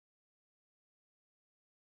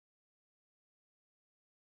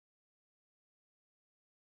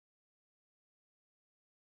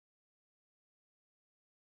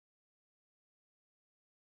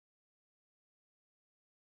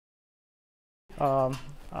Um,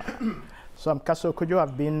 uh, so I'm Kasso Okoudjou.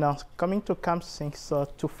 I've been coming to CAARMS since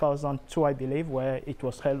 2002, I believe, where it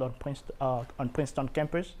was held on Princeton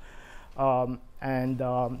campus.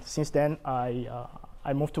 Since then,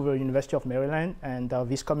 I moved to the University of Maryland, and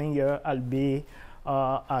this coming year, I'll be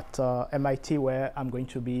at MIT, where I'm going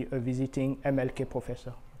to be a visiting MLK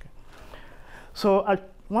professor. Okay. So I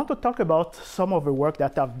want to talk about some of the work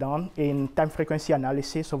that I've done in time frequency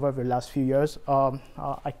analysis over the last few years.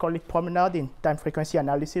 I call it Promenade in time frequency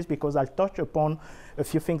analysis because I'll touch upon a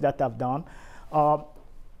few things that I've done.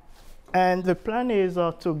 And the plan is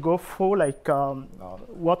to go through like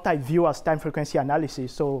what I view as time frequency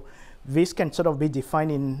analysis. So this can sort of be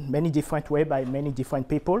defined in many different ways by many different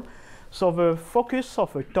people. So the focus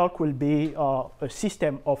of the talk will be a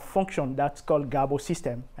system of function that's called Garbo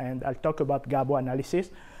system, and I'll talk about Garbo analysis.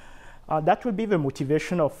 That will be the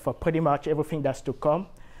motivation of pretty much everything that's to come.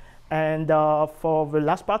 And for the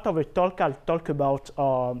last part of the talk, I'll talk about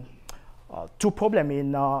two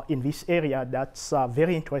problems in this area that's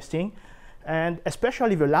very interesting, and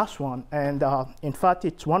especially the last one. And in fact,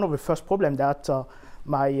 it's one of the first problems that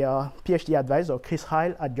my PhD advisor, Chris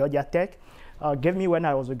Heil at Georgia Tech, gave me when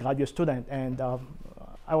I was a graduate student, and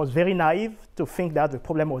I was very naive to think that the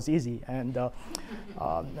problem was easy, and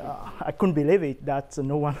I couldn't believe it that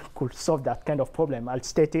no one could solve that kind of problem. I'll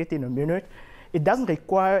state it in a minute. It doesn't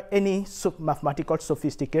require any mathematical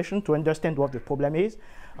sophistication to understand what the problem is.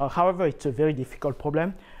 However, it's a very difficult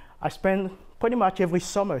problem. I spent pretty much every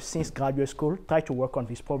summer since graduate school trying to work on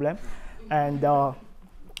this problem, and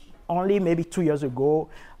only maybe 2 years ago,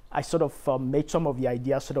 I sort of made some of the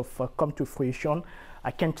ideas sort of come to fruition.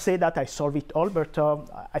 I can't say that I solve it all, but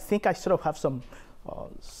I think I sort of have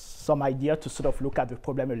some idea to sort of look at the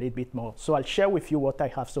problem a little bit more. So I'll share with you what I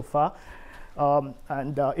have so far.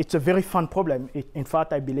 It's a very fun problem. In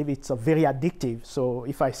fact, I believe it's very addictive. So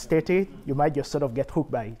if I state it, you might just sort of get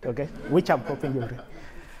hooked by it, okay? Which I'm hoping you'll do.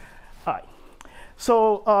 All right.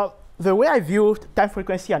 So the way I view time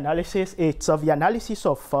frequency analysis, it's the analysis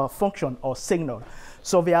of function or signal.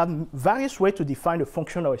 So there are various ways to define a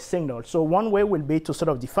function or a signal. So one way will be to sort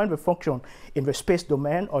of define the function in the space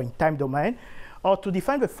domain or in time domain, or to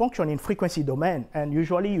define the function in frequency domain. And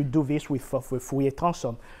usually you do this with the Fourier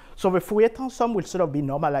transform. So the Fourier transform will sort of be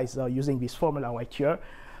normalized using this formula right here.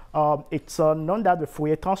 It's known that the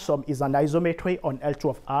Fourier transform is an isometry on L2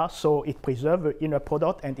 of R, so it preserves the inner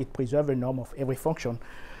product and it preserves the norm of every function.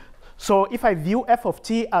 So if I view f of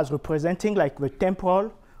t as representing like the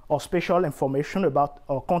temporal or spatial information about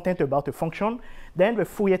or content about a function, then the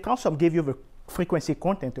Fourier transform gives you the frequency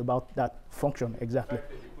content about that function exactly. The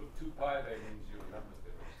fact that you put 2 pi there means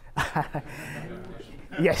you're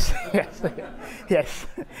not Yes, mistaken. yes,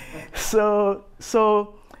 yes. So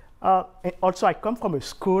also I come from a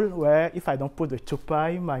school where if I don't put the 2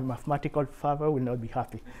 pi, my mathematical father will not be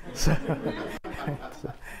happy. So,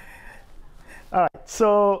 all right,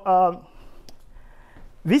 so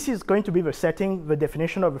this is going to be the setting, the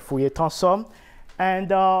definition of a Fourier transform. And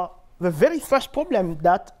the very first problem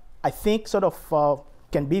that I think sort of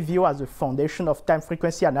can be viewed as the foundation of time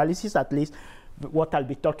frequency analysis, at least what I'll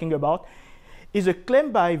be talking about, is a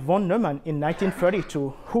claim by von Neumann in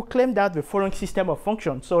 1932, who claimed that the following system of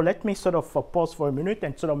functions. So let me sort of pause for a minute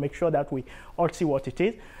and sort of make sure that we all see what it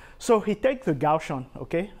is. So he takes the Gaussian,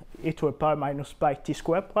 okay, e to the power minus pi t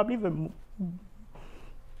squared, probably the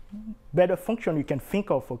better function you can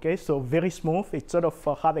think of, okay? So very smooth. It sort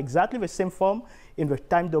of have exactly the same form in the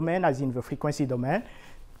time domain as in the frequency domain.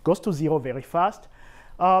 Goes to 0 very fast.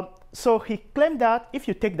 So he claimed that if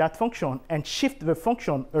you take that function and shift the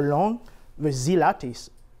function along the z lattice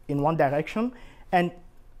in one direction and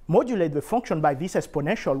modulate the function by this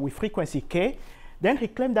exponential with frequency k, then he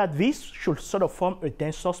claimed that this should sort of form a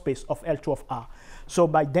tensor space of L2 of R. So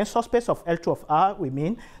by tensor space of L2 of R, we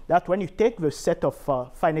mean that when you take the set of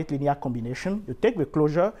finite linear combination, you take the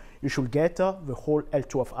closure, you should get the whole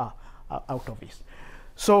L2 of R out of this.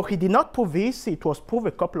 So he did not prove this. It was proved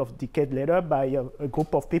a couple of decades later by a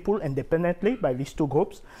group of people independently, by these two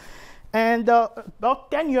groups. And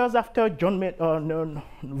about 10 years after von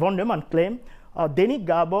Neumann claimed, Denis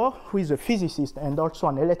Gabor, who is a physicist and also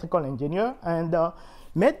an electrical engineer, and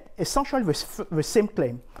made essentially the same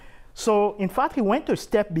claim. So in fact, he went a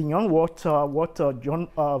step beyond what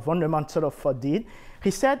von Neumann sort of did.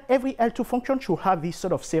 He said every L2 function should have this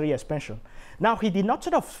sort of series expansion. Now, he did not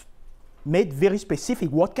sort of made very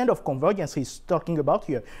specific what kind of convergence he's talking about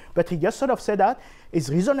here, but he just sort of said that it's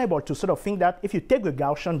reasonable to sort of think that if you take the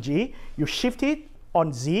Gaussian G, you shift it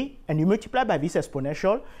on Z, and you multiply by this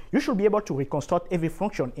exponential, you should be able to reconstruct every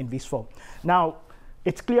function in this form. Now,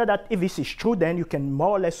 it's clear that if this is true, then you can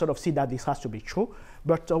more or less sort of see that this has to be true.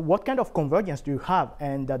 but what kind of convergence do you have?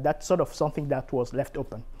 And that's sort of something that was left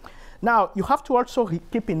open. Now, you have to also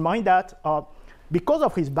keep in mind that because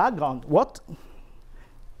of his background, what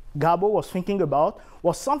Gabo was thinking about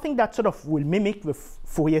was something that sort of will mimic the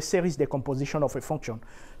Fourier series decomposition of a function.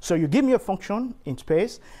 So you give me a function in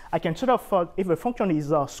space, I can sort of, if the function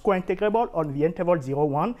is square integrable on the interval 0,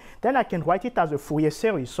 1, then I can write it as a Fourier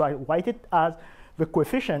series. So I write it as the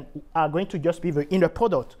coefficients are going to just be the inner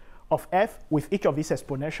product of f with each of these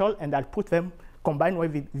exponential, and I'll put them combined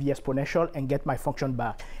with the exponential and get my function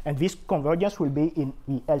back. And this convergence will be in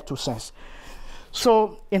the L2 sense.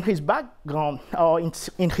 So in his background, or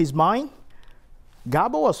in his mind,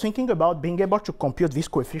 Gabo was thinking about being able to compute this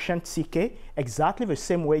coefficient ck exactly the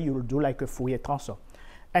same way you will do like a Fourier transform.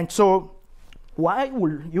 And so why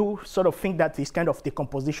would you sort of think that this kind of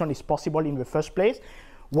decomposition is possible in the first place?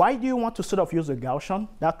 Why do you want to sort of use a Gaussian?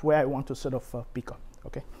 That's where I want to sort of pick up,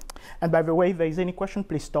 okay? And by the way, if there is any question,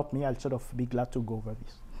 please stop me. I'll sort of be glad to go over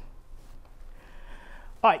this.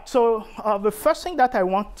 All right, so the first thing that I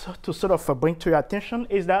want to sort of bring to your attention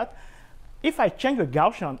is that if I change the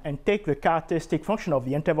Gaussian and take the characteristic function of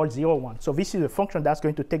the interval 0, 1, so this is a function that's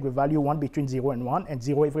going to take the value 1 between 0 and 1 and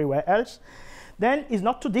 0 everywhere else, then it's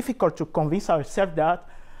not too difficult to convince ourselves that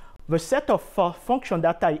the set of functions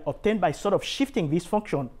that I obtain by sort of shifting this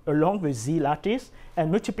function along the z lattice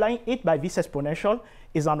and multiplying it by this exponential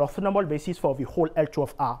is an orthonormal basis for the whole L2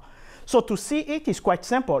 of R. So to see it is quite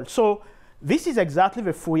simple. So this is exactly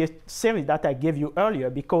the Fourier series that I gave you earlier,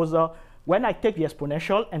 because when I take the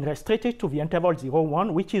exponential and restrict it to the interval 0,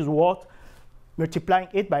 1, which is what multiplying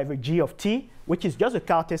it by the g of t, which is just a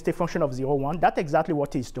characteristic function of 0, 1, that's exactly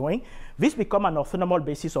what it's doing. This becomes an orthonormal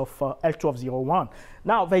basis of L2 of 0, 1.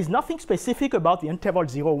 Now, there is nothing specific about the interval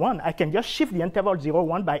 0, 1. I can just shift the interval 0,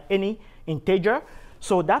 1 by any integer.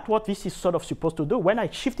 So that's what this is sort of supposed to do. When I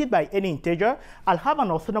shift it by any integer, I'll have an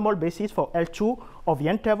orthonormal basis for L2 of the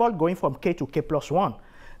interval going from k to k plus 1.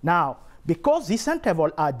 Now, because these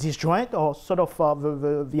intervals are disjoint, or sort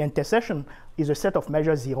of the intersection is a set of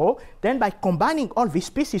measure 0, then by combining all these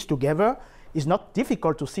pieces together, it's not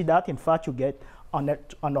difficult to see that, in fact, you get an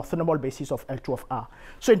orthonormal basis of L2 of R.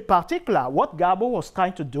 So in particular, what Gabo was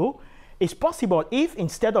trying to do is possible if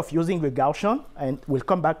instead of using the Gaussian, and we'll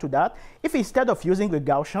come back to that, if instead of using the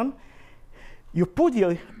Gaussian, you put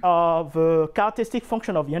the characteristic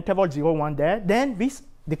function of the interval 0, 1 there, then this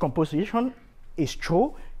decomposition is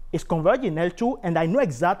true, is converged in L2, and I know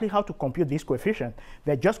exactly how to compute this coefficient.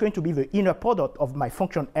 They're just going to be the inner product of my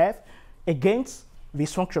function f against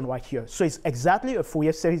this function right here. So it's exactly a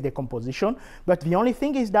Fourier series decomposition, but the only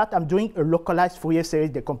thing is that I'm doing a localized Fourier series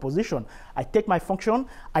decomposition. I take my function,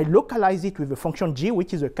 I localize it with the function g,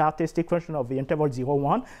 which is a characteristic function of the interval 0,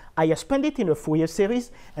 1. I expand it in a Fourier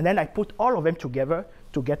series, and then I put all of them together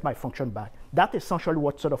to get my function back. That's essentially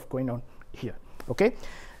what's sort of going on here, okay?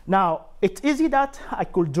 Now, it's easy that I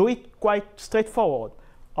could do it quite straightforward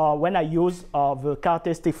when I use the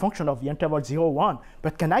characteristic function of the interval 0, 1.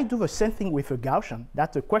 But can I do the same thing with a Gaussian?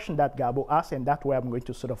 That's a question that Gabo asked, and that's where I'm going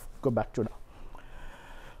to sort of go back to now.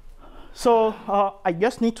 So I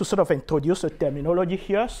just need to sort of introduce a terminology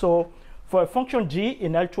here. So for a function g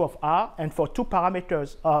in L2 of R, and for two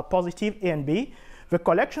parameters, positive a and b, the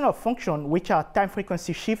collection of functions which are time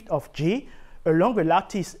frequency shift of g along the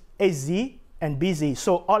lattice az and bz.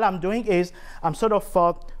 So all I'm doing is I'm sort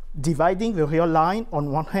of dividing the real line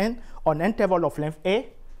on one hand on interval of length a,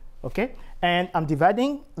 okay? And I'm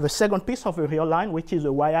dividing the second piece of the real line, which is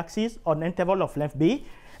the y-axis, on interval of length b.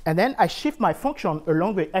 And then I shift my function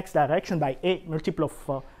along the x direction by a multiple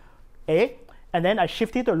of a, and then I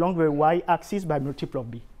shift it along the y-axis by multiple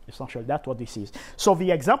of b. Essentially, that's what this is. So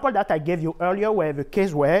the example that I gave you earlier were the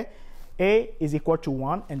case where a is equal to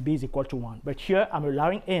 1 and b is equal to 1. But here, I'm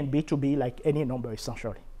allowing a and b to be like any number,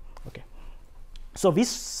 essentially. Okay. So this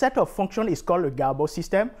set of functions is called a Gabo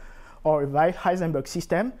system, or a Heisenberg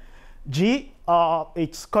system. G,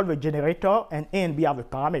 it's called the generator, and a and b are the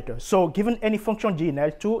parameters. So given any function g in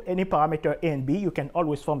L2, any parameter a and b, you can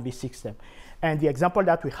always form this system. And the example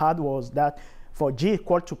that we had was that for g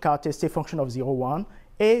equal to characteristic function of 0, 1,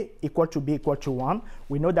 a equal to b equal to 1,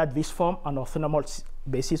 we know that this forms an orthonormal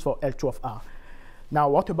basis for L2 of R. Now,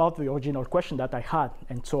 what about the original question that I had?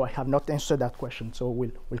 And so I have not answered that question, so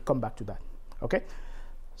we'll come back to that. Okay?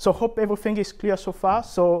 So hope everything is clear so far.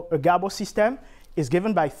 So a Gabo system is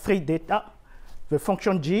given by three data: the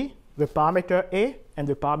function g, the parameter a, and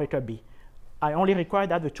the parameter b. I only require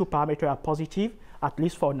that the two parameters are positive, at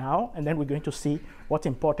least for now, and then we're going to see what's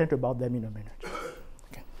important about them in a minute.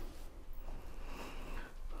 Okay.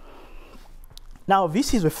 Now,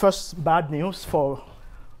 this is the first bad news for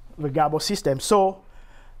the Gabo system. So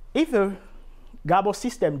if the Gabo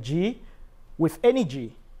system G with any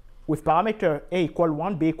G, with parameter A equal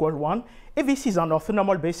 1, B equal 1, if this is an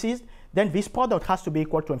orthonormal basis, then this product has to be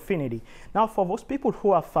equal to infinity. Now, for those people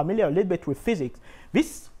who are familiar a little bit with physics,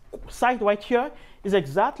 this side right here is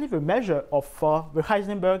exactly the measure of the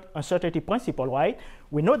Heisenberg uncertainty principle, right?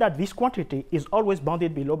 We know that this quantity is always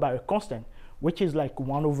bounded below by a constant, which is like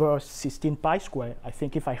 1 over 16 pi squared, I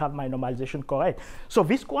think, if I have my normalization correct. So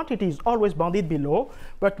this quantity is always bounded below,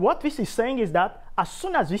 but what this is saying is that as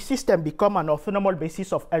soon as this system becomes an orthonormal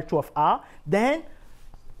basis of L2 of R, then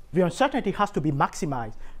the uncertainty has to be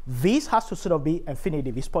maximized. This has to sort of be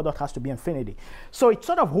infinity. This product has to be infinity. So it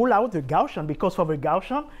sort of rule out the Gaussian, because for the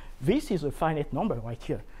Gaussian, this is a finite number right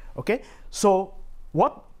here. Okay? So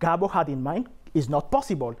what Gabo had in mind is not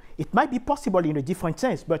possible. It might be possible in a different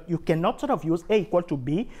sense, but you cannot sort of use A equal to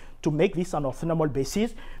B to make this an orthonormal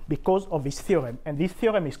basis because of this theorem. And this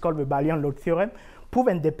theorem is called the Balian-Low theorem,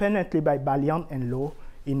 proven independently by Balian and Low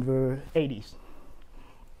in the 80s.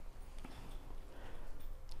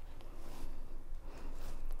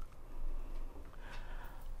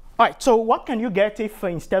 All right, so what can you get if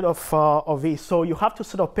instead of this? So you have to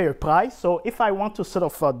sort of pay a price. So if I want to sort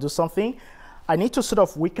of do something, I need to sort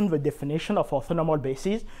of weaken the definition of orthonormal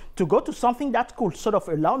basis to go to something that could sort of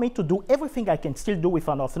allow me to do everything I can still do with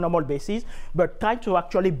an orthonormal basis, but try to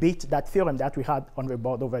actually beat that theorem that we had on the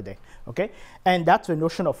board over there, okay? And that's the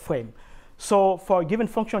notion of frame. So for a given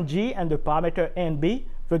function g and the parameter a and b,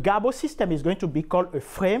 the Gabo system is going to be called a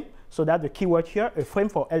frame, so that's the keyword here, a frame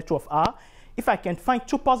for L2 of R, if I can find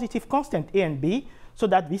two positive constants a and b, so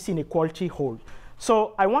that this inequality holds.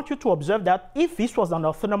 So I want you to observe that if this was an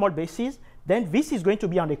orthonormal basis, then this is going to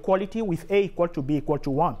be an equality with a equal to b equal to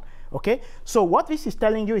 1. Okay? So what this is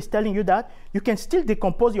telling you that you can still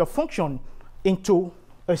decompose your function into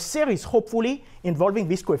a series, hopefully, involving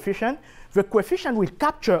this coefficient. The coefficient will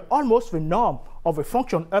capture almost the norm of a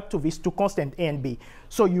function up to these two constants a and b.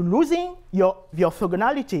 So you're losing, the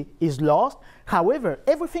orthogonality is lost. However,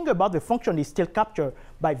 everything about the function is still captured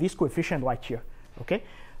by this coefficient right here. Okay?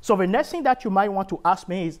 So the next thing that you might want to ask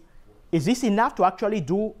me is this enough to actually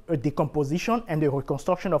do a decomposition and a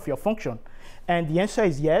reconstruction of your function? And the answer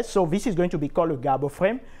is yes. So this is going to be called a Gabo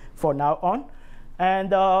frame for now on. And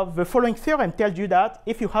the following theorem tells you that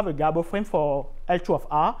if you have a Gabo frame for L2 of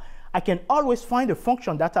R, I can always find a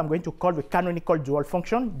function that I'm going to call the canonical dual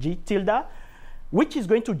function, G tilde, which is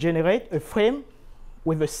going to generate a frame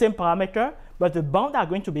with the same parameter, but the bounds are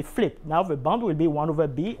going to be flipped. Now the bound will be 1 over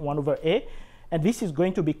B, 1 over A, and this is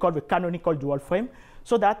going to be called the canonical dual frame,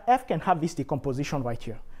 so that F can have this decomposition right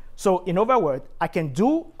here. So in other words, I can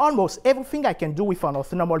do almost everything I can do with an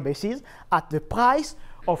orthonormal basis at the price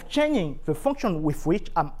of changing the function with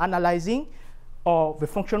which I'm analyzing or the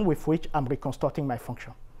function with which I'm reconstructing my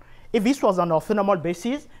function. If this was an orthonormal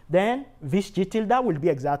basis, then this G tilde will be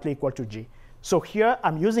exactly equal to G. So here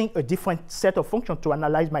I'm using a different set of functions to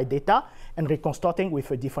analyze my data and reconstructing with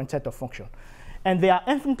a different set of functions. And there are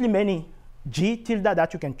infinitely many G tilde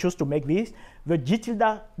that you can choose to make this. The G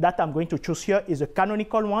tilde that I'm going to choose here is a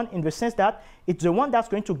canonical one in the sense that it's the one that's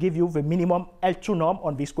going to give you the minimum L2 norm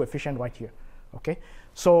on this coefficient right here. Okay?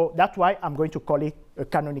 So that's why I'm going to call it a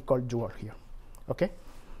canonical dual here. Okay?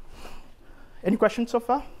 Any questions so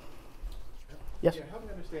far? Yes? Yeah, help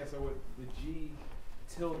me understand. So with the G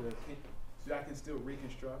tilde, so I can still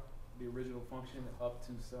reconstruct the original function up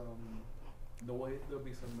to some noise? There'll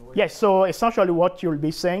be some noise? Yes, so essentially what you'll be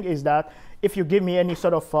saying is that if you give me any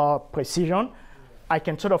sort of precision, I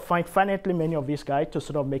can sort of find finitely many of these guys to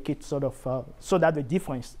sort of make it sort of, so that the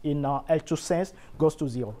difference in L2 sense goes to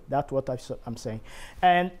 0. That's what I'm saying.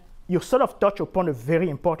 And you sort of touch upon a very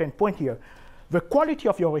important point here. The quality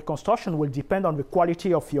of your reconstruction will depend on the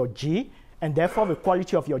quality of your G, and therefore the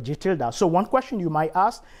quality of your G tilde. So one question you might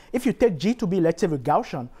ask, if you take G to be, let's say, the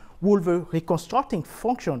Gaussian, will the reconstructing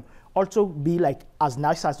function also be like as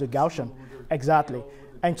nice as the Gaussian? Exactly.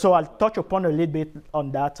 And so I'll touch upon a little bit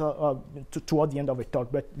on that toward the end of the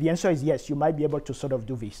talk. But the answer is yes, you might be able to sort of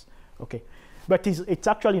do this. Okay. But it's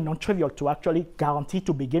actually non-trivial to actually guarantee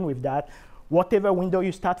to begin with that whatever window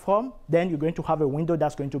you start from, then you're going to have a window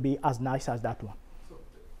that's going to be as nice as that one.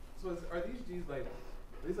 So are these G's like,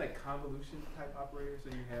 are these like convolution type operators?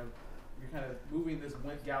 So you're kind of moving this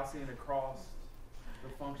Gaussian across the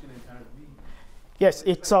function and kind of yes,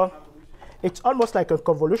 it's almost like a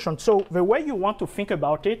convolution. So the way you want to think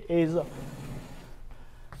about it is,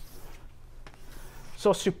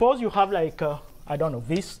 so suppose you have like, I don't know,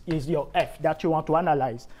 this is your F that you want to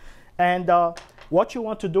analyze. And what you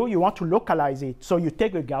want to do, you want to localize it. So you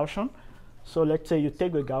take a Gaussian. So let's say you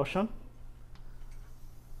take a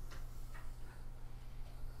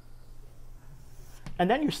and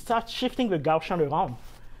then you start shifting the Gaussian around.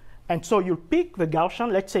 And so you pick the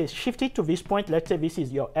Gaussian, let's say shift it to this point, let's say this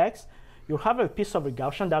is your x. You have a piece of the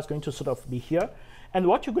Gaussian that's going to sort of be here. And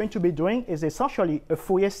what you're going to be doing is essentially a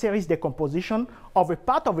Fourier series decomposition of a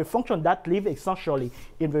part of a function that live essentially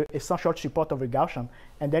in the essential support of the Gaussian,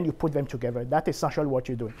 and then you put them together. That's essentially what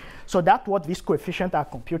you're doing. So that's what these coefficients are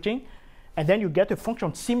computing, and then you get a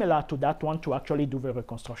function similar to that one to actually do the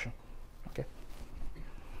reconstruction. Okay.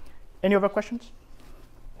 Any other questions?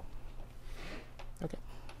 Okay.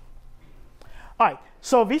 All right.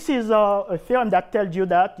 So this is a theorem that tells you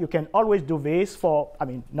that you can always do this for, I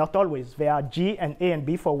mean, not always. There are G and A and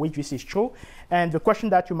B for which this is true. And the question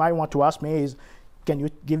that you might want to ask me is, can you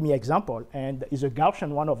give me an example? And is a Gaussian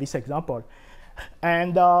one of this example?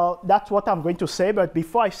 And that's what I'm going to say. But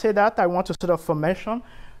before I say that, I want to sort of mention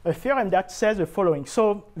a theorem that says the following.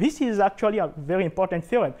 So this is actually a very important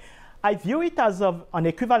theorem. I view it as an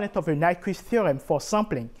equivalent of a Nyquist theorem for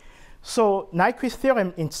sampling. So Nyquist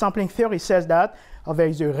theorem in sampling theory says that there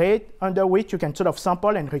is a rate under which you can sort of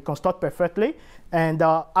sample and reconstruct perfectly. And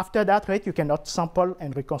after that rate, you cannot sample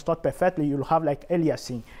and reconstruct perfectly. You'll have like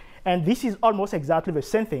aliasing. And this is almost exactly the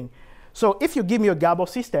same thing. So if you give me a Gabor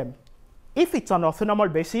system, if it's on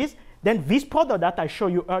orthonormal basis, then this product that I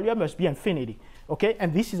showed you earlier must be infinity. Okay?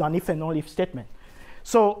 And this is an if and only if statement.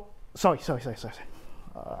 So, sorry.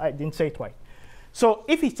 I didn't say it right. So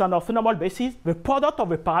if it's on orthonormal basis, the product of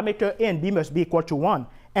the parameter A and B must be equal to 1.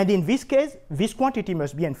 And in this case, this quantity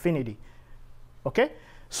must be infinity. Okay?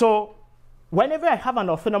 So whenever I have an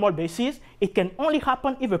orthonormal basis, it can only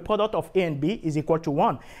happen if the product of A and B is equal to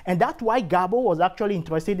 1. And that's why Gabor was actually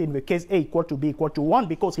interested in the case A equal to B equal to 1,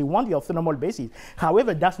 because he wants the orthonormal basis.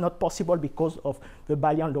 However, that's not possible because of the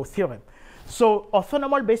Balian law theorem. So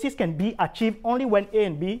orthonormal basis can be achieved only when A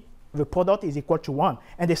and B, the product is equal to 1.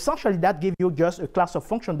 And essentially, that gives you just a class of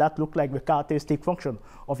function that look like the characteristic function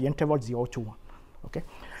of the interval 0 to 1. Okay.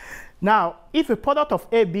 Now, if the product of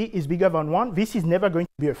AB is bigger than 1, this is never going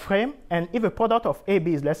to be a frame. And if the product of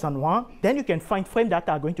AB is less than 1, then you can find frames that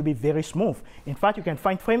are going to be very smooth. In fact, you can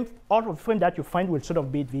find frames, all of the frames that you find will sort of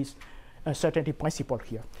beat this uncertainty principle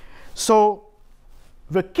here. So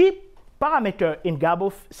the key parameter in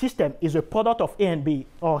Gabor system is the product of A and B,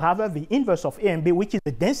 or rather the inverse of A and B, which is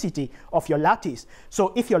the density of your lattice.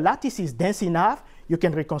 So if your lattice is dense enough, you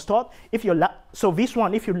can reconstruct. If your so this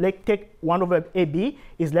one, if you take 1 over AB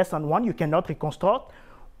is less than 1, you cannot reconstruct.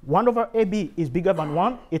 1 over AB is bigger than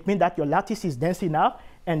 1. It means that your lattice is dense enough.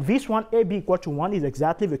 And this one, AB equal to 1, is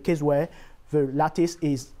exactly the case where the lattice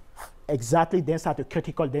is exactly dense at a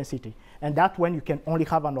critical density. And that's when you can only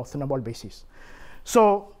have an orthonormal basis.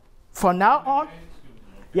 So for now on,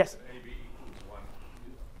 yes? AB equals 1.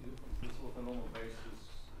 This orthonormal basis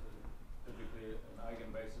typically an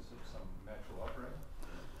eigenbasis of some natural operator,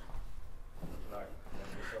 like the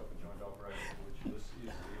self-adjoint operator, which this is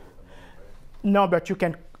the orthonormal basis. No, but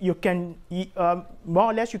you can more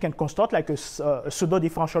or less you can construct like a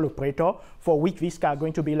pseudo-differential operator for which these are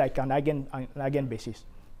going to be like an eigenbasis.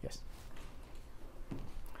 Yes.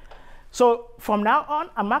 So from now on,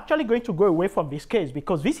 I'm actually going to go away from this case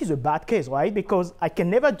because this is a bad case, right? Because I can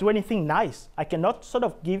never do anything nice. I cannot sort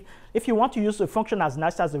of give, if you want to use a function as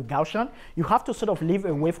nice as a Gaussian, you have to sort of live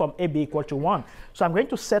away from AB equal to 1. So I'm going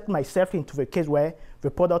to set myself into the case where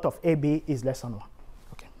the product of AB is less than 1.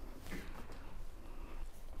 Okay.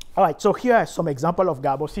 All right, so here are some example of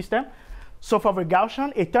Gabor system. So for the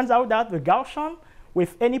Gaussian, it turns out that the Gaussian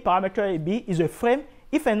with any parameter AB is a frame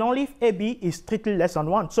if and only if AB is strictly less than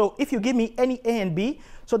 1. So if you give me any A and B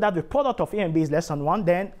so that the product of A and B is less than 1,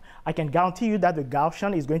 then I can guarantee you that the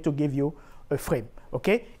Gaussian is going to give you a frame.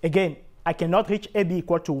 Okay? Again, I cannot reach AB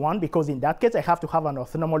equal to 1 because in that case I have to have an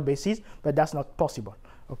orthonormal basis, but that's not possible.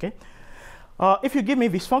 Okay? If you give me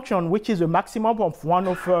this function, which is a maximum of 1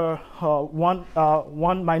 over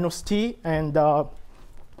 1 minus t and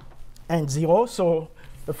 0, so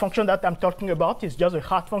the function that I'm talking about is just a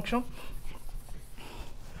hard function.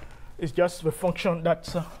 It's just the function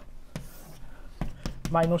that's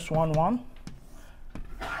minus 1, 1.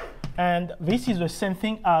 And this is the same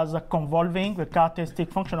thing as convolving the characteristic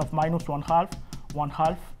function of minus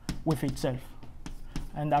 1/2 with itself.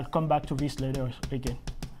 And I'll come back to this later again.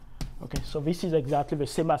 Okay, so this is exactly the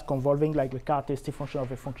same as convolving like the characteristic function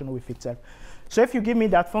of a function with itself. So if you give me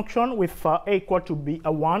that function with A equal to B,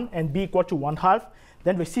 1 and B equal to 1/2,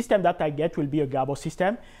 then the system that I get will be a Gabor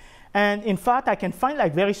system. And in fact, I can find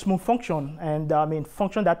like very smooth function, and I mean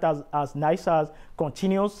function that is as nice as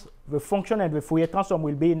continuous. The function and the Fourier transform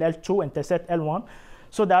will be in L2 and intersect L1,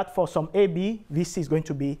 so that for some AB, this is going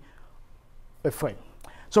to be a frame.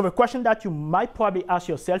 So the question that you might probably ask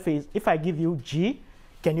yourself is, if I give you G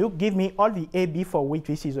can you give me all the AB for which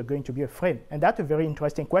this is going to be a frame? And that's a very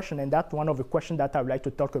interesting question, and that's one of the questions that I would like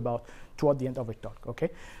to talk about toward the end of the talk, okay?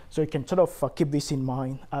 So you can sort of keep this in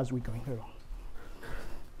mind as we're going along.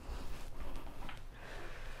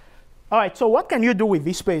 All right, so what can you do with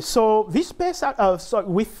this space? So this space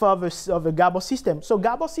with the Gabo system. So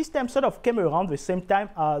Gabo system sort of came around the same time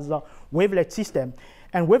as wavelet system.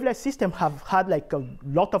 And wavelet systems have had like a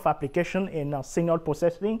lot of application in signal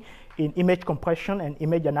processing, in image compression and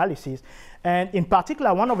image analysis. And in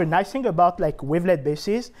particular, one of the nice things about like wavelet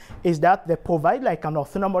bases is that they provide like an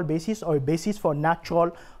orthonormal basis or a basis for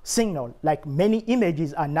natural signal. Like many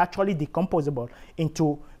images are naturally decomposable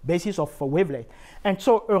into basis of a wavelet. And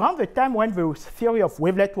so around the time when the theory of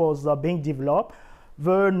wavelet was being developed,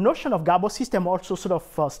 the notion of Gabo system also sort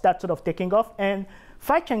of started taking off. And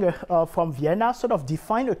Feichinger from Vienna sort of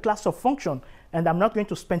defined a class of function, and I'm not going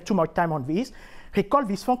to spend too much time on this. He called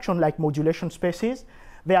this function like modulation spaces.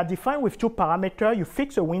 They are defined with two parameters. You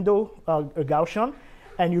fix a window, a Gaussian,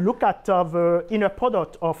 and you look at the inner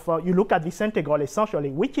product of, you look at this integral essentially,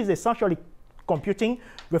 which is essentially computing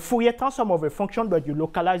the Fourier transform of a function, but you're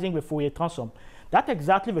localizing the Fourier transform. That's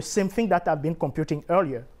exactly the same thing that I've been computing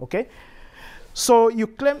earlier, okay? So you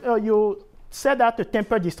claim, you say that the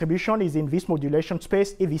tempered distribution is in this modulation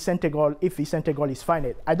space if this integral is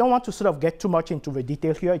finite. I don't want to sort of get too much into the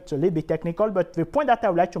detail here. It's a little bit technical, but the point that I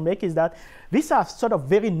would like to make is that these are sort of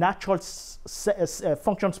very natural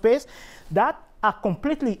function space that are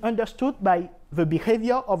completely understood by the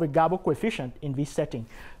behavior of a Gabo coefficient in this setting.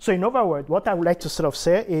 So in other words, what I would like to sort of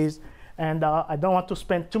say is, and I don't want to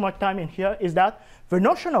spend too much time in here, is that the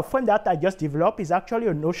notion of frame that I just developed is actually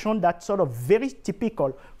a notion that's sort of very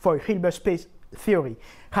typical for a Hilbert space theory.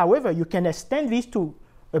 However, you can extend this to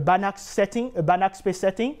a Banach setting, a Banach space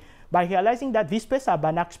setting, by realizing that these spaces are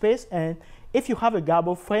Banach space, and if you have a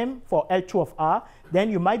Gabo frame for L2 of R,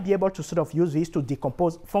 then you might be able to sort of use this to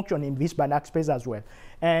decompose function in this Banach space as well.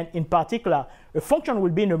 And in particular, a function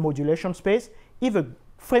will be in a modulation space if a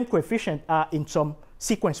frame coefficient are in some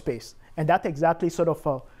sequence space. And that's exactly sort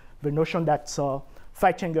of the notion that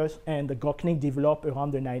Feichinger and Grockning developed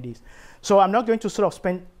around the 90s. So I'm not going to sort of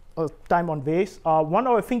spend time on this. One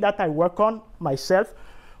of the things that I work on myself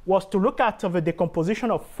was to look at the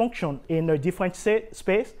decomposition of function in a different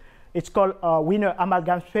space. It's called Wiener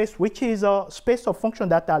amalgam space, which is a space of functions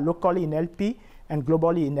that are locally in LP and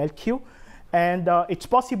globally in LQ. And it's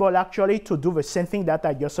possible actually to do the same thing that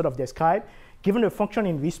I just sort of described. Given a function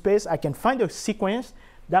in this space, I can find a sequence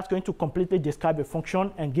that's going to completely describe a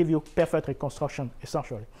function and give you perfect reconstruction,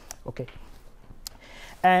 essentially. Okay.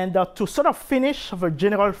 And to sort of finish the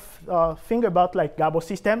general thing about like Gabo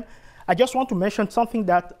system, I just want to mention something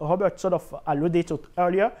that Robert sort of alluded to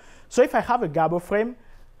earlier. So if I have a Gabo frame,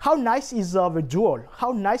 how nice is the dual?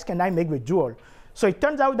 How nice can I make the dual? So it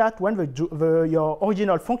turns out that when your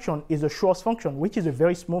original function is a Schwarz function, which is a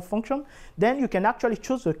very smooth function, then you can actually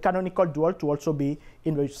choose the canonical dual to also be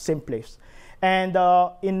in the same place. And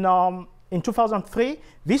in 2003,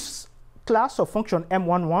 this class of function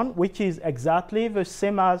M11, which is exactly the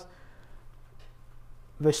same as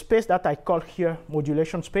the space that I call here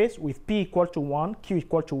modulation space with P equal to 1, Q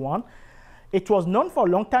equal to 1, it was known for a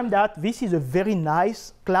long time that this is a very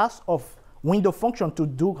nice class of window function to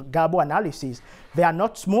do Gabo analysis. They are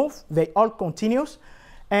not smooth, they all continuous,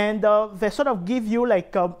 and they sort of give you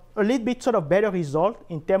like a little bit sort of better result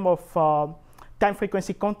in terms of time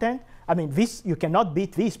frequency content. I mean, this, you cannot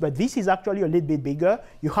beat this, but this is actually a little bit bigger.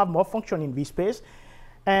 You have more function in this space.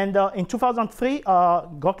 And in 2003,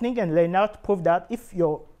 Grockning and Lennart proved that if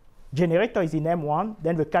your generator is in M1,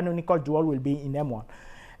 then the canonical dual will be in M1.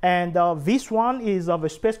 And this one is of a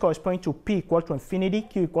space corresponding to P equal to infinity,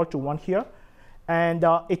 Q equal to 1 here. And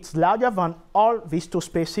it's larger than all these two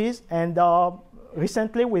spaces. And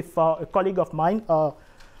recently, with a colleague of mine,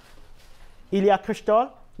 Ilya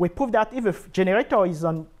Kristol, we proved that if a generator is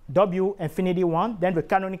on W infinity 1, then the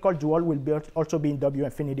canonical dual will also be in W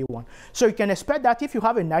infinity 1. So you can expect that if you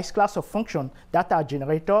have a nice class of function that are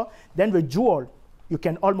generator, then the dual, you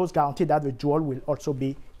can almost guarantee that the dual will also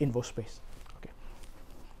be in those space. Okay.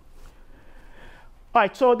 All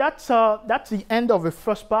right, so that's the end of the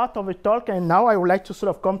first part of the talk, and now I would like to sort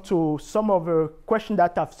of come to some of the questions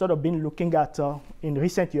that I've sort of been looking at in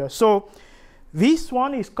recent years. So this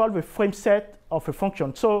one is called the frame set of a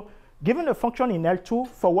function. So given a function in L2,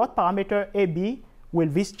 for what parameter AB will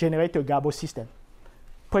this generate a Gabo system?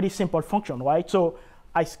 Pretty simple function, right? So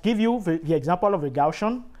I give you the example of a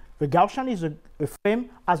Gaussian. The Gaussian is a frame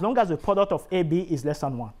as long as the product of AB is less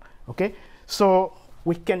than 1, okay? So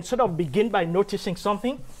we can sort of begin by noticing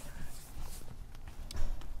something.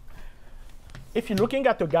 If you're looking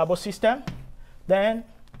at a Gabo system, then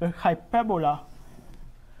a hyperbola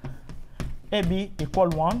AB equal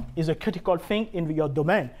 1 is a critical thing in your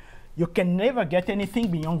domain. You can never get anything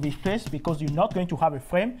beyond this place because you're not going to have a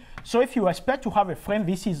frame. So if you expect to have a frame,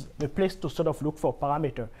 this is the place to sort of look for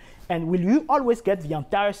parameter. And will you always get the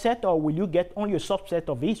entire set, or will you get only a subset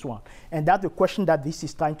of this one? And that's the question that this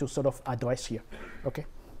is trying to sort of address here. Okay.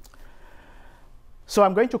 So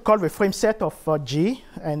I'm going to call the frame set of G,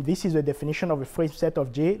 and this is the definition of a frame set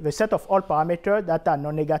of G, the set of all parameters that are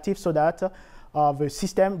non-negative, so that the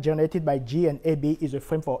system generated by G and AB is a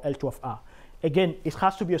frame for L2 of R. Again, it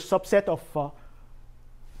has to be a subset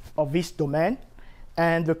of this domain.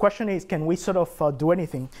 And the question is, can we sort of do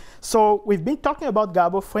anything? So we've been talking about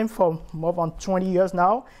Gabor frame for more than 20 years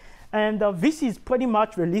now. And this is pretty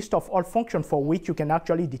much the list of all functions for which you can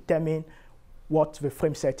actually determine what the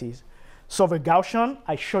frame set is. So the Gaussian,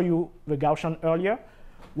 I showed you the Gaussian earlier.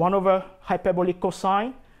 1 over hyperbolic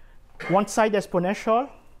cosine, one side exponential.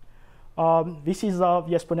 This is the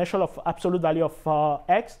exponential of absolute value of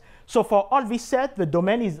x. So for all this set, the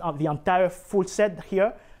domain is the entire full set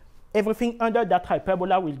here. Everything under that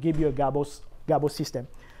hyperbola will give you a Gabor system.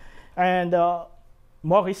 And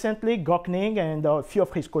more recently, Gockning and a few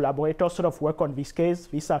of his collaborators sort of work on this case.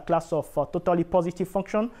 These are a class of totally positive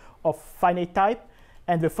function of finite type.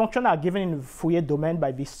 And the functions are given in the Fourier domain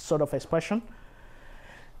by this sort of expression.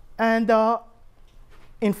 And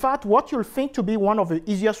in fact, what you'll think to be one of the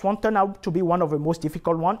easiest one turned out to be one of the most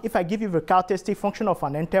difficult one. If I give you the characteristic function of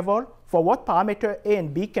an interval, for what parameter A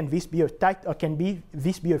and B can this be a type, or can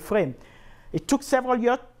this be a frame? It took several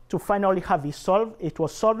years to finally have this solved. It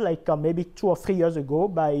was solved like maybe 2 or 3 years ago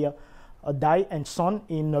by Dai and Son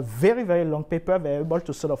in a very, very long paper. They were able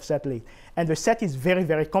to sort of settle it. And the set is very,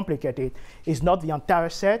 very complicated. It's not the entire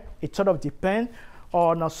set. It sort of depends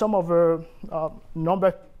on some of the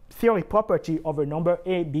number theory property of a number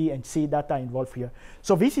A, B, and C that are involved here.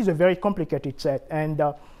 So this is a very complicated set. And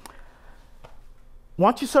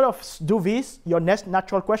once you sort of do this, your next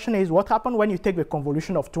natural question is, what happens when you take the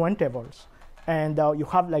convolution of 2 intervals? And you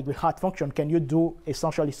have like the hard function. Can you do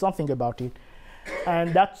essentially something about it?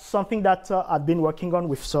 And that's something that I've been working on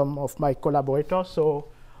with some of my collaborators. So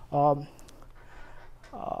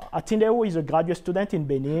Atindeu is a graduate student in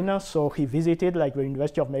Benin, so he visited like the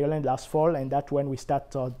University of Maryland last fall, and that's when we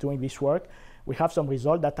start doing this work. We have some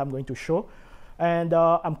results that I'm going to show. And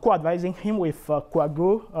I'm co-advising him with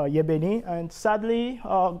Kouagou Yebeni, and sadly,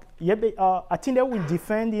 Atindeu will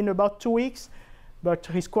defend in about 2 weeks, but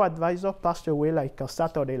his co-advisor passed away like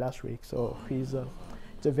Saturday last week, so it's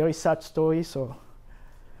a very sad story. So.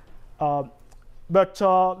 But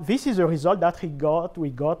this is a result that we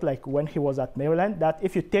got like when he was at Maryland, that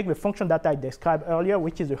if you take the function that I described earlier,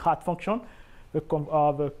 which is a hard function, the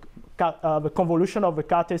convolution of the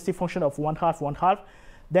characteristic function of 1/2, 1/2,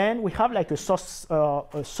 then we have like a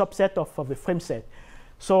subset of the frame set.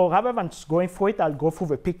 So rather than going through it, I'll go through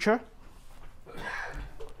the picture.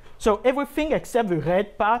 So everything except the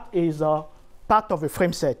red part is part of the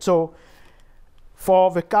frame set. So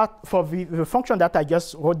for the function that I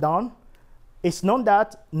just wrote down, it's known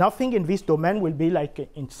that nothing in this domain will be like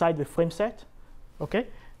inside the frame set. Okay,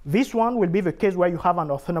 this one will be the case where you have an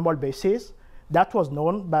orthonormal basis. That was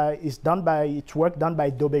known by, it's work done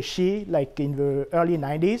by Dobeshi like in the early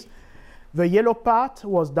 90s. The yellow part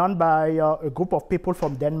was done by a group of people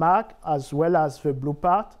from Denmark, as well as the blue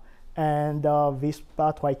part and this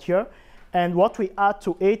part right here. And what we add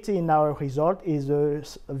to it in our result is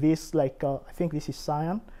this, like, I think this is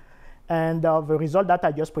cyan. And the result that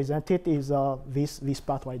I just presented is this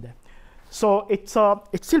part right there. So it's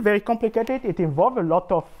still very complicated. It involves a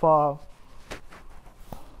lot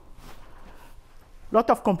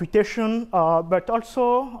of computation, but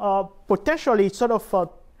also potentially sort of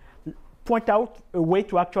point out a way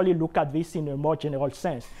to actually look at this in a more general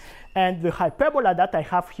sense. And the hyperbola that I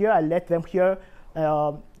have here, I let them here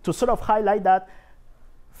to sort of highlight that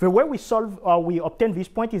the way we solve or we obtain this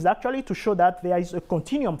point is actually to show that there is a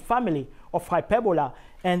continuum family of hyperbola.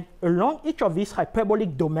 And along each of these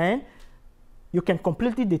hyperbolic domains, you can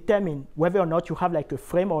completely determine whether or not you have like a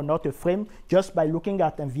frame or not a frame just by looking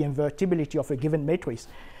at the invertibility of a given matrix.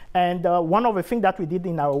 And one of the things that we did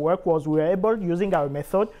in our work was we were able, using our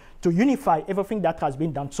method, to unify everything that has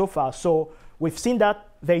been done so far. So we've seen that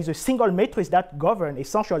there is a single matrix that governs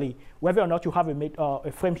essentially whether or not you have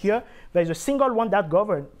a frame here. There is a single one that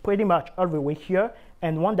governs pretty much all the way here,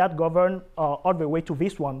 and one that governs all the way to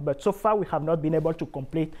this one. But so far, we have not been able to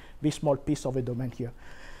complete this small piece of the domain here.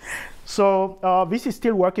 So this is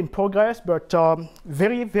still work in progress, but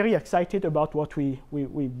very, very excited about what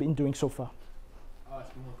we've been doing so far.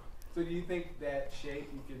 So do you think that shape,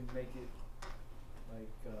 you can make it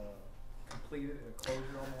like completed and a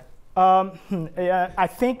closure on that? I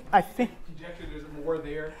think. Conjecture there's more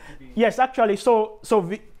there. Yes, actually.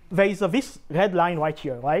 There is this red line right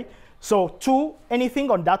here, right? So 2,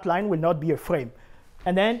 anything on that line will not be a frame.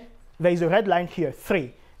 And then there is a red line here,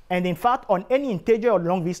 3. And in fact, on any integer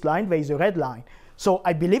along this line, there is a red line. So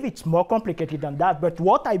I believe it's more complicated than that. But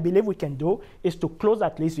what I believe we can do is to close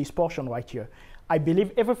at least this portion right here. I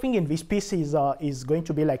believe everything in this piece is going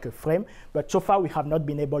to be like a frame. But so far, we have not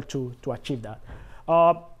been able to achieve that.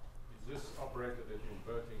 Is this operator that you're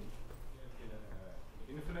inverting in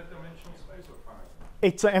an infinite dimensional space or finite?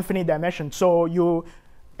 It's an infinite dimension. So you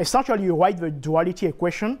essentially you write the duality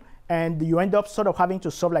equation, and you end up sort of having to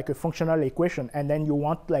solve like a functional equation, and then you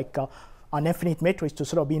want like an infinite matrix to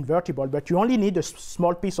sort of be invertible, but you only need a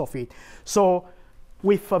small piece of it. So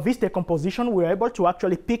with this decomposition, we're able to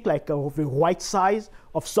actually pick like the right size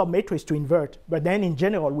of submatrix to invert, but then in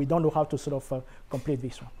general, we don't know how to sort of complete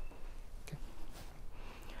this one. Okay.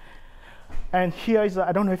 And here is,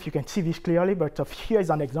 I don't know if you can see this clearly, but here is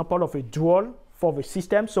an example of a dual for the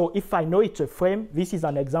system. So if I know it's a frame, this is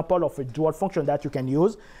an example of a dual function that you can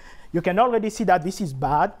use. You can already see that this is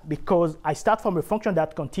bad because I start from a function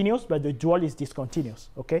that continues, but the dual is discontinuous,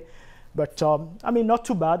 okay? But I mean, not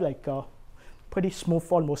too bad, like pretty smooth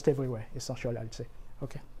almost everywhere, essentially, I'd say,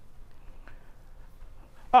 okay?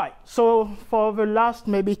 All right, so for the last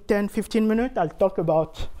maybe 10, 15 minutes, I'll talk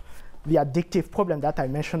about the addictive problem that I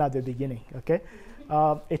mentioned at the beginning, okay?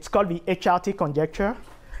 It's called the HRT conjecture.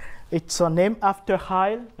 It's named after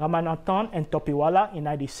Heil, Ramanathan, and Topiwala in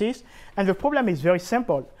 '96. And the problem is very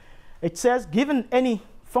simple. It says, given any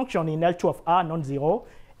function in L2 of R non-zero,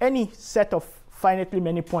 any set of finitely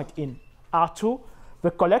many points in R2, the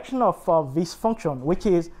collection of this function, which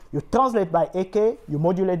is you translate by AK, you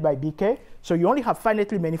modulate by BK, so you only have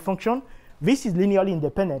finitely many functions. This is linearly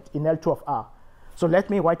independent in L2 of R. So let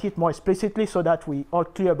me write it more explicitly so that we are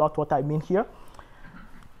clear about what I mean here.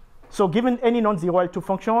 So given any non-zero L2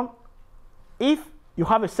 function, if you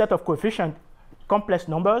have a set of coefficient complex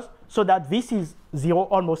numbers so that this is 0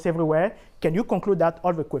 almost everywhere, can you conclude that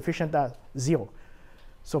all the coefficients are 0?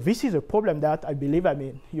 So this is a problem that I believe, I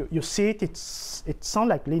mean, you see it, it sounds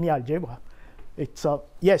like linear algebra. It's,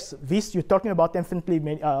 yes, this you're talking about infinitely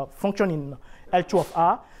many function in L2 of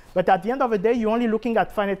R, but at the end of the day, you're only looking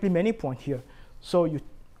at finitely many points here. So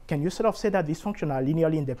can you sort of say that these functions are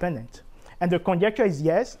linearly independent? And the conjecture is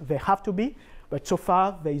yes, they have to be, but so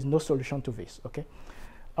far there is no solution to this, okay?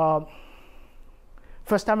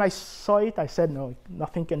 First time I saw it, I said, no,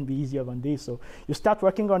 nothing can be easier than this. So you start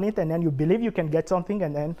working on it, and then you believe you can get something,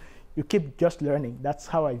 and then you keep just learning. That's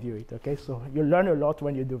how I view it, okay? So you learn a lot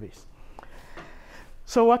when you do this.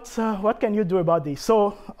 So what can you do about this?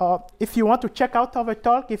 So if you want to check out our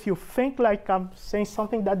talk, if you think like I'm saying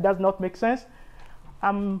something that does not make sense,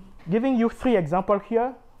 I'm giving you 3 examples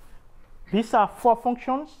here. These are 4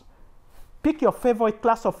 functions. Pick your favorite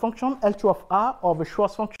class of function, L2 of R, or the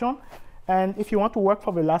Schwarz function. And if you want to work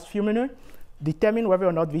for the last few minutes, determine whether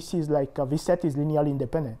or not this is like this set is linearly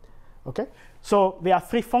independent. Okay? So there are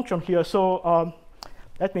 3 functions here. So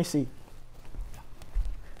let me see.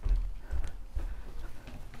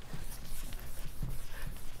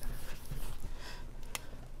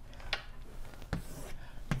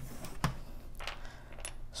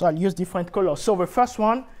 So I'll use different colors. So the first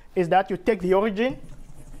one is that you take the origin,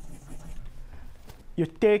 you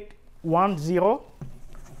take 1, 0.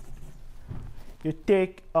 You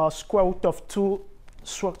take square root of 2,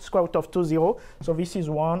 0. So this is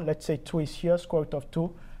 1. Let's say 2 is here. Square root of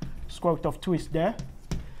 2. Square root of 2 is there.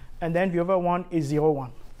 And then the other one is 0,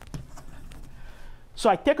 1. So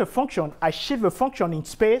I take a function. I shift the function in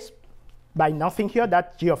space by nothing here.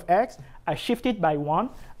 That's g of x. I shift it by 1.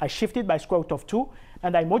 I shift it by square root of 2.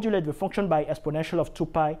 And I modulate the function by exponential of 2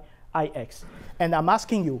 pi ix. And I'm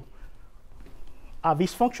asking you, are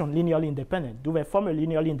these functions linearly independent? Do they form a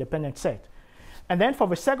linearly independent set? And then for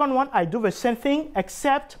the second one, I do the same thing,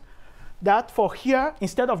 except that for here,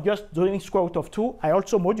 instead of just doing square root of 2, I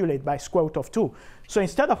also modulate by square root of 2. So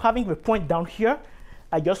instead of having the point down here,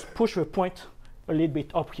 I just push the point a little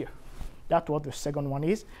bit up here. That's what the second one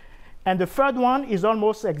is. And the third one is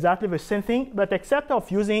almost exactly the same thing, but except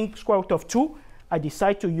of using square root of 2, I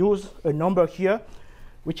decide to use a number here,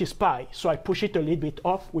 which is pi. So I push it a little bit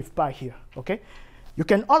up with pi here, okay? You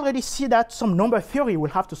can already see that some number theory will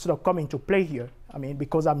have to sort of come into play here. I mean,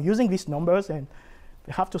 because I'm using these numbers, and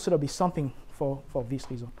they have to sort of be something for this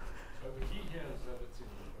reason. So the key here is that it's in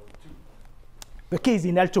L2. The key is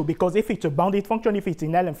in L2, because if it's a bounded function, if it's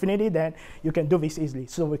in L infinity, then you can do this easily.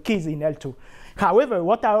 So the key is in L2. However,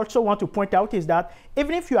 what I also want to point out is that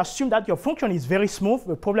even if you assume that your function is very smooth,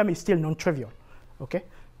 the problem is still non-trivial, okay?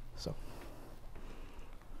 So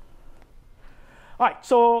All right,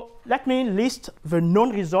 so let me list the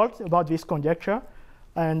known results about this conjecture,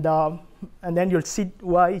 and then you'll see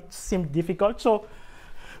why it seems difficult. So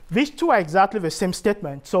these two are exactly the same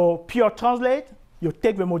statement. So pure translate, you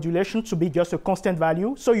take the modulation to be just a constant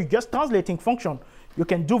value. So you're just translating function. You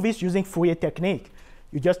can do this using Fourier technique.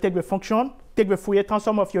 You just take the function, take the Fourier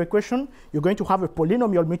transform of your equation. You're going to have a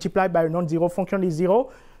polynomial multiplied by a non-zero function is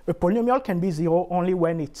 0. A polynomial can be 0 only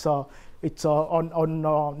when it's on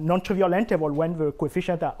non-trivial interval when the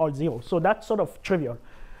coefficients are all 0. So that's sort of trivial.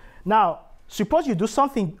 Now, suppose you do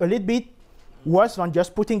something a little bit worse than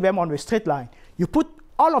just putting them on a straight line. You put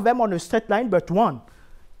all of them on a straight line but one,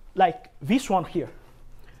 like this one here.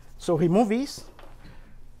 So remove this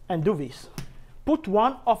and do this. Put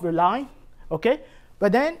one off the line, okay?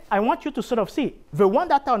 But then I want you to sort of see, the one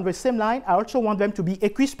that are on the same line, I also want them to be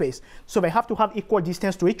equispaced. So they have to have equal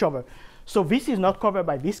distance to each other. So this is not covered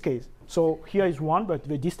by this case. So here is 1, but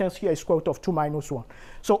the distance here is square root of 2 minus 1.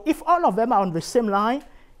 So if all of them are on the same line,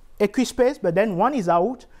 equispaced, but then one is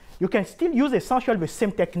out, you can still use essentially the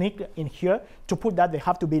same technique in here to put that they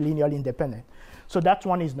have to be linearly independent. So that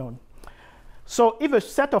one is known. So if a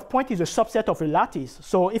set of points is a subset of a lattice,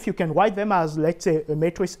 so if you can write them as, let's say, a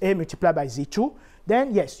matrix A multiplied by Z2,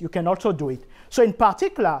 then yes, you can also do it. So in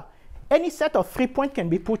particular, any set of 3 points can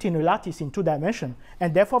be put in a lattice in 2 dimensions,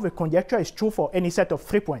 and therefore the conjecture is true for any set of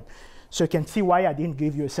 3 points. So you can see why I didn't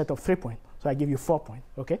give you a set of 3 points. So I give you 4 points,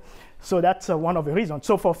 okay? So that's one of the reasons.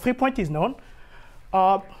 So for 3 points is known.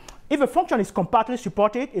 If a function is compactly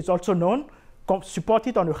supported, it's also known.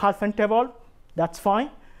 Supported on a half interval, that's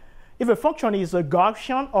fine. If a function is a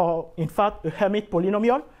Gaussian or, in fact, a Hermite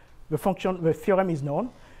polynomial, the theorem is known.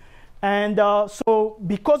 And so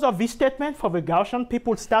because of this statement for the Gaussian,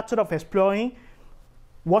 people start sort of exploring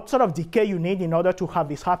what sort of decay you need in order to have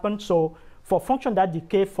this happen. So for function that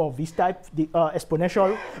decay for this type, the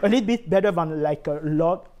exponential, a little bit better than like a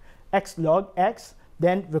log x,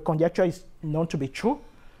 then the conjecture is known to be true.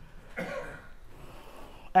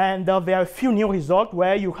 And there are a few new results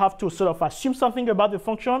where you have to sort of assume something about the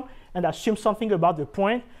function and assume something about the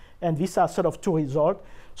point. And these are sort of 2 results.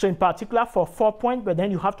 So in particular for 4 points, but then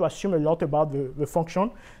you have to assume a lot about the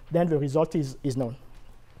function. Then the result is known.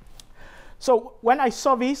 So when I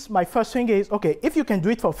saw this, my first thing is, OK, if you can do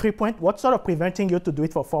it for 3 points, what's sort of preventing you to do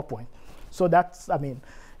it for 4 points? So that's, I mean,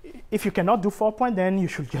 if you cannot do 4 points, then you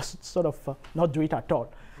should just sort of not do it at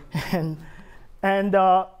all. And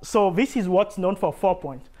so this is what's known for 4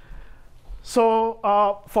 points. So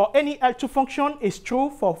for any L2 function, it's true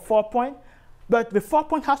for 4 points. But the 4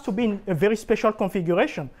 point has to be in a very special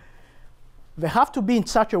configuration. They have to be in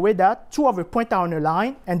such a way that 2 of the points are on a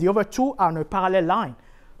line, and the other 2 are on a parallel line.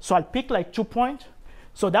 So I'll pick like 2 points.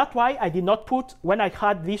 So that's why I did not put, when I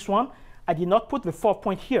had this one, I did not put the 4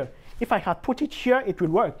 point here. If I had put it here, it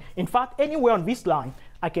will work. In fact, anywhere on this line,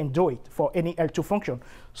 I can do it for any L2 function.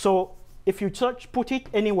 So if you put it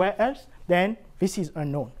anywhere else, then this is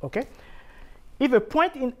unknown, okay? If a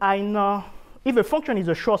point if a function is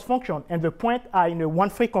a Schwarz function and the points are in a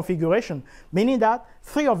 1-3 configuration, meaning that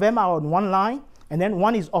 3 of them are on one line and then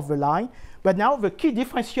 1 is off the line. But now the key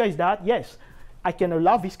difference here is that, yes, I can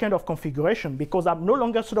allow this kind of configuration because I'm no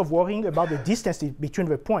longer sort of worrying about the distance between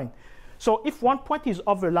the points. So if one point is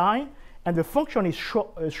off the line and the function is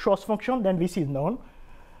a Schwarz function, then this is known.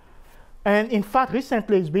 And in fact,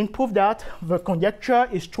 recently it's been proved that the conjecture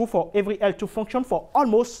is true for every L2 function for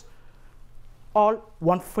almost all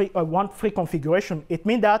 1-3 configuration. It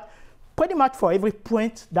means that pretty much for every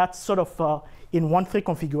point that's sort of in 1-3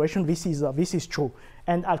 configuration, this is true.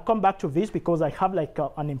 And I'll come back to this because I have like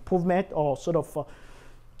an improvement or sort of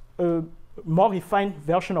a more refined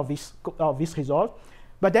version of this result.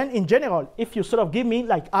 But then in general, if you sort of give me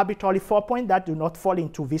like arbitrarily 4 points that do not fall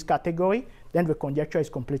into this category, then the conjecture is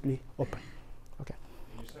completely open. Okay.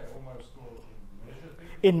 Can you say almost all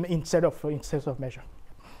in measure theory? Instead of measure.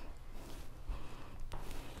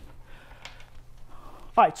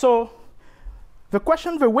 All right, so the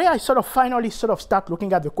way I sort of finally start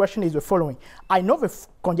looking at the question is the following. I know the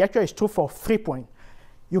conjecture is true for 3 points.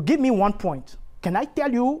 You give me 1 point. Can I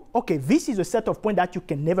tell you, OK, this is a set of points that you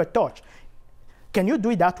can never touch? Can you do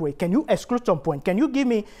it that way? Can you exclude some point? Can you give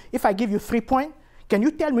me, if I give you 3 points, can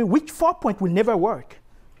you tell me which 4 point will never work?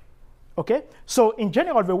 OK? So in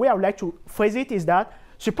general, the way I would like to phrase it is that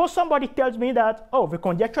suppose somebody tells me that, oh, the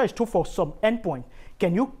conjecture is true for some endpoint.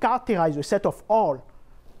 Can you characterize a set of all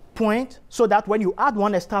point so that when you add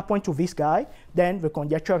 1 extra point to this guy, then the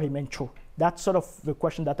conjecture remains true? That's sort of the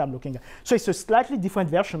question that I'm looking at. So it's a slightly different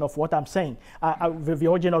version of what I'm saying, the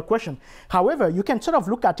original question. However, you can sort of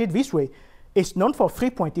look at it this way. It's known for 3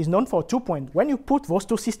 points, it's known for 2 points. When you put those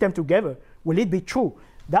two systems together, will it be true?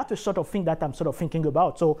 That's the sort of thing that I'm sort of thinking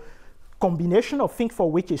about. So combination of things for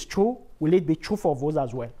which is true, will it be true for those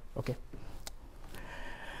as well? Okay.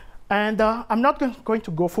 And I'm not going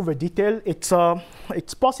to go through the detail.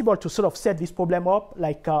 It's possible to sort of set this problem up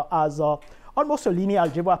like as almost a linear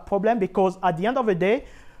algebra problem, because at the end of the day,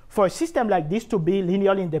 for a system like this to be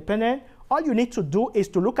linearly independent, all you need to do is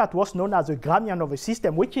to look at what's known as the Gramian of a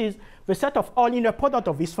system, which is the set of all inner product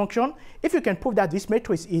of this function. If you can prove that this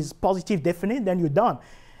matrix is positive definite, then you're done.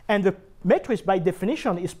 And the matrix, by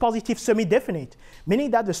definition, is positive semi-definite,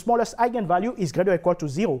 meaning that the smallest eigenvalue is greater or equal to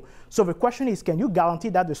 0. So the question is, can you guarantee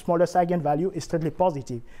that the smallest eigenvalue is strictly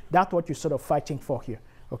positive? That's what you're sort of fighting for here,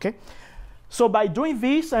 okay? So by doing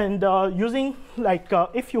this and using, like,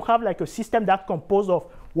 if you have like a system that's composed of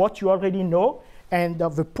what you already know and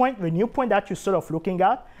the new point that you're sort of looking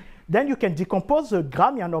at, then you can decompose the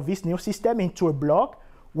Gramian of this new system into a block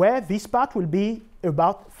where this part will be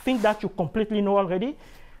about things that you completely know already.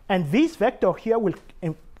 And this vector here will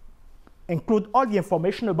include all the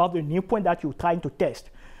information about the new point that you're trying to test.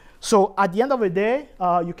 So at the end of the day,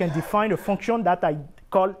 you can define a function that I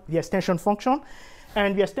call the extension function.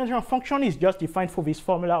 And the extension function is just defined for this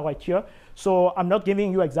formula right here. So I'm not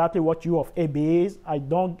giving you exactly what U of AB is.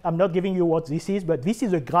 I'm not giving you what this is, but this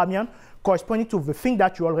is a Gramian corresponding to the thing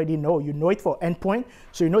that you already know. You know it for endpoint.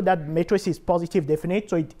 So you know that matrix is positive definite,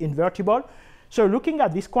 so it's invertible. So looking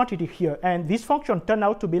at this quantity here, and this function turned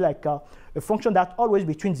out to be like a function that's always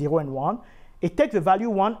between 0 and 1. It takes the value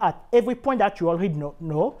 1 at every point that you already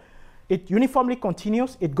know. It uniformly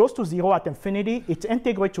continues. It goes to 0 at infinity. It's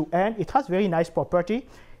integrated to n. It has very nice property.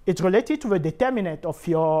 It's related to the determinant of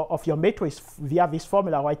your matrix via this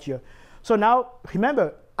formula right here. So now,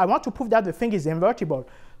 remember, I want to prove that the thing is invertible.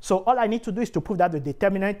 So all I need to do is to prove that the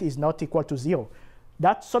determinant is not equal to 0.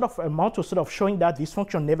 That sort of amount to sort of showing that this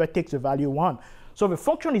function never takes the value 1. So the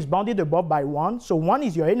function is bounded above by 1. So 1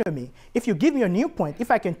 is your enemy. If you give me a new point, if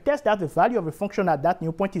I can test that the value of the function at that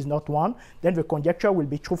new point is not 1, then the conjecture will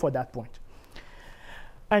be true for that point.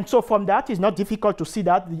 And so from that, it's not difficult to see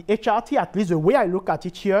that the HRT, at least the way I look at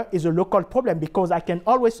it here, is a local problem, because I can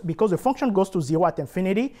always, because the function goes to 0 at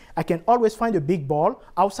infinity, I can always find a big ball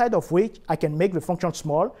outside of which I can make the function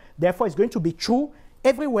small. Therefore, it's going to be true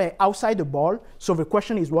everywhere outside the ball. So the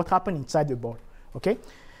question is what happened inside the ball, okay?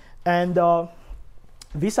 And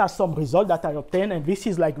these are some results that I obtained, and this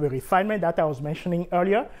is like the refinement that I was mentioning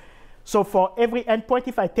earlier. So for every endpoint,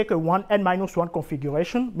 if I take a n-1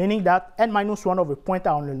 configuration, meaning that n-1 of the points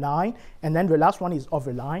are on the line, and then the last one is off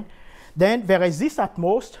the line, then there exists at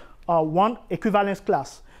most one equivalence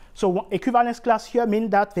class. So one equivalence class here means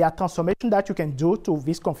that there are transformations that you can do to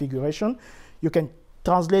this configuration. You can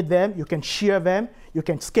translate them, you can shear them, you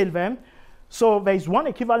can scale them. So there is one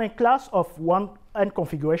equivalent class of one n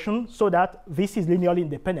configuration so that this is linearly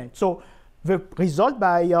independent. So the result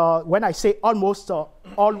by, when I say almost all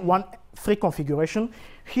 1-3 configuration,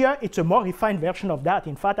 here it's a more refined version of that.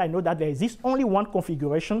 In fact, I know that there exists only one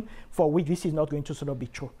configuration for which this is not going to sort of be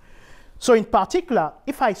true. So in particular,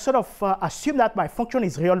 if I sort of assume that my function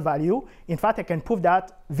is real value, in fact, I can prove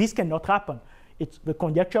that this cannot happen. The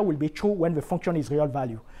conjecture will be true when the function is real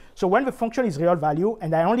value. So when the function is real value,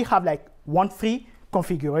 and I only have like 1-3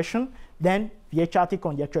 configuration, then the HRT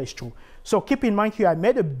conjecture is true. So keep in mind here, I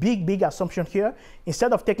made a big assumption here.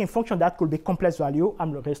 Instead of taking function that could be complex value,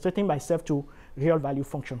 I'm restricting myself to real value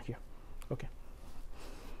function here. Okay.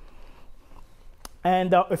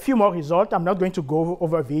 And a few more results. I'm not going to go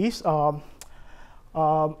over these.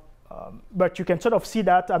 But you can sort of see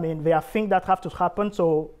that, I mean, there are things that have to happen.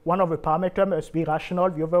 So one of the parameters must be rational.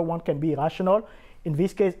 The other one can be irrational. In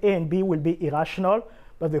this case, A and B will be irrational,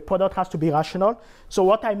 but the product has to be rational. So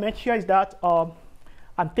what I meant here is that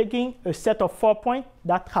I'm taking a set of 4 points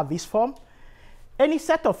that have this form. Any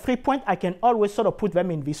set of 3 points, I can always sort of put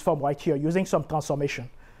them in this form right here using some transformation.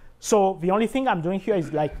 So the only thing I'm doing here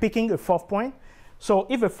is like picking a 4th point. So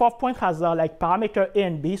if the 4th point has like parameter A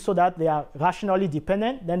and B so that they are rationally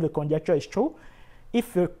dependent, then the conjecture is true.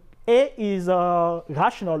 If the A is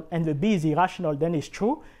rational and the B is irrational, then it's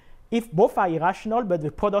true. If both are irrational but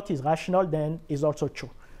the product is rational, then it's also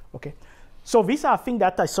true. Okay. So these are things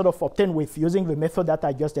that I sort of obtained with using the method that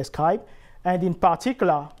I just described. And in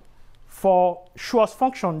particular, for Schwarz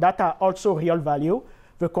functions that are also real value,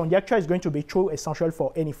 the conjecture is going to be true essentially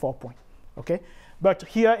for any 4 point. Okay. But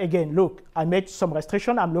here again, look, I made some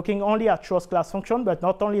restriction. I'm looking only at Schwarz class function, but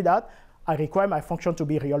not only that, I require my function to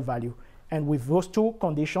be real value. And with those two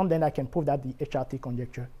conditions, then I can prove that the HRT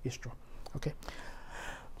conjecture is true. Okay.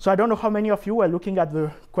 So I don't know how many of you were looking at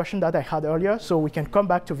the question that I had earlier, so we can come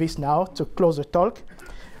back to this now to close the talk.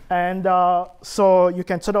 And so you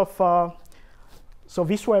can sort of, so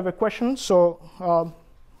these were the questions. So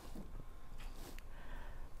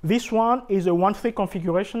This one is a 1-3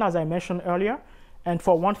 configuration, as I mentioned earlier. And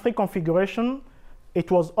for 1-3 configuration, it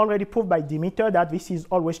was already proved by Demeter that this is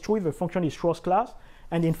always true if the function is Schwartz class.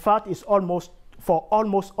 And in fact, it's for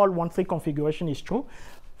almost all 1-3 configuration is true.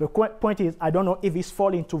 The point is, I don't know if this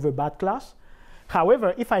falls into the bad class.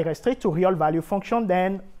 However, if I restrict to real value function,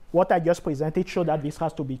 then what I just presented showed that this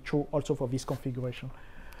has to be true also for this configuration.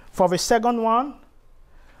 For the second one,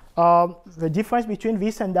 the difference between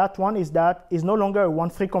this and that one is that it's no longer a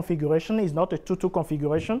 1-3 configuration, it's not a 2-2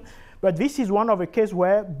 configuration, but this is one of the cases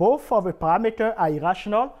where both of the parameters are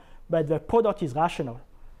irrational, but the product is rational.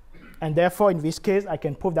 And therefore, in this case, I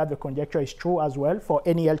can prove that the conjecture is true as well for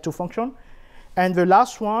any L2 function. And the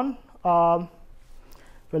last one, the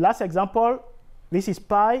last example, this is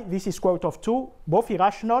pi, this is square root of 2, both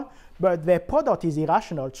irrational, but their product is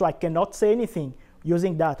irrational, so I cannot say anything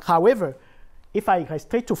using that. However, if I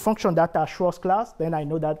restrict to functions that are Schwartz class, then I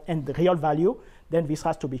know that in the real value, then this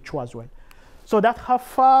has to be true as well. So that's how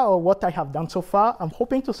far, or what I have done so far. I'm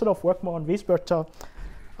hoping to sort of work more on this, but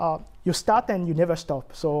you start and you never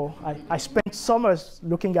stop. So I spent summers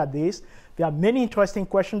looking at this. There are many interesting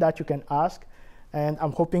questions that you can ask, and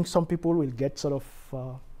I'm hoping some people will get sort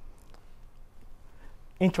of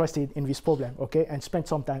interested in this problem, okay, and spend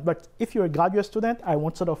some time. But if you're a graduate student, I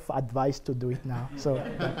won't sort of advise to do it now. So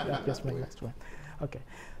that's just my last one. Okay.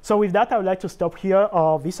 So with that, I would like to stop here.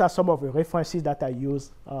 These are some of the references that I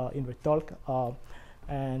use in the talk.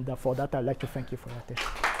 And for that, I'd like to thank you for your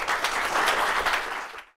attention.